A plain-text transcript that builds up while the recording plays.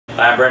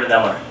I'm Brandon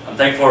Demler. I'm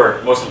thankful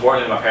for, most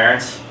importantly, my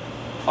parents,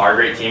 our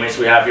great teammates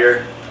we have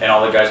here, and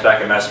all the guys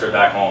back at Messford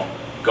back home.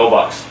 Go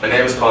Bucks. My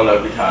name is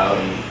Colin Kyle,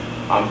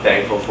 and I'm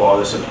thankful for all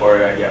the support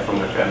I get from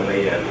my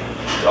family and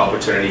the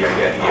opportunity I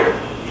get here.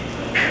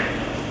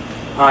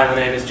 Hi, my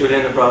name is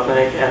Julian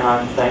Dubrovnik, and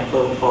I'm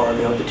thankful for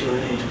the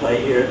opportunity to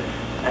play here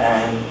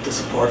and the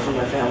support from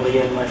my family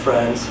and my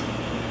friends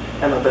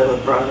and my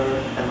billet brother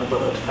and my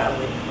billet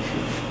family.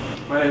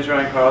 My name is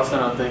Ryan Carlson.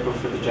 I'm thankful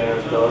for the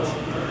generous billets.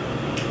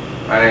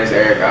 My name is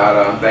Eric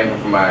Otta. I'm thankful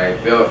for my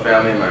billet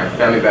family, my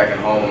family back at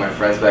home, my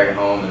friends back at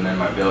home, and then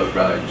my billet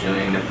brother,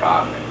 Julian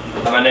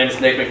Dubrovnik. My name is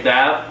Nick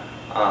McNabb.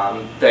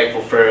 I'm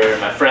thankful for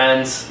my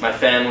friends, my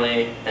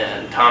family,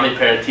 and Tommy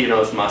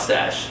Parentino's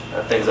mustache.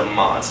 That thing's a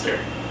monster.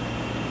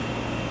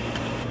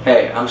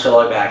 Hey, I'm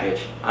Shalai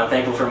Bakich. I'm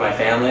thankful for my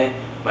family,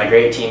 my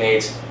great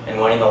teammates, and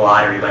winning the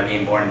lottery by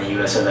being born in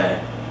the US of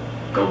A.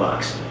 Go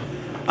Bucks.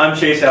 I'm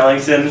Chase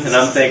Ellingson, and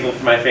I'm thankful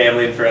for my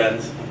family and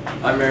friends.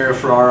 I'm Mario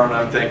Ferraro, and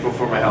I'm thankful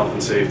for my health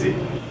and safety.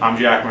 I'm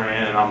Jack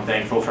Moran, and I'm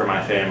thankful for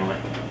my family.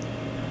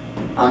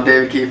 I'm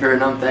David Kiefer,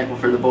 and I'm thankful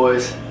for the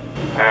boys.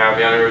 Hi, I'm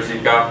Yanni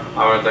Rosica.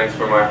 I want to thanks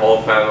for my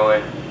whole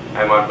family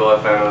and my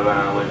billet family that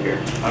I live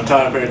here. I'm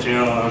Tommy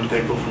Parentino, and I'm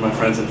thankful for my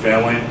friends and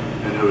family,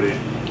 and Hootie.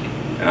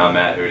 And I'm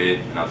Matt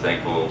Hootie, and I'm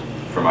thankful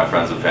for my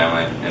friends and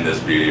family and this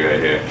beauty right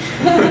here.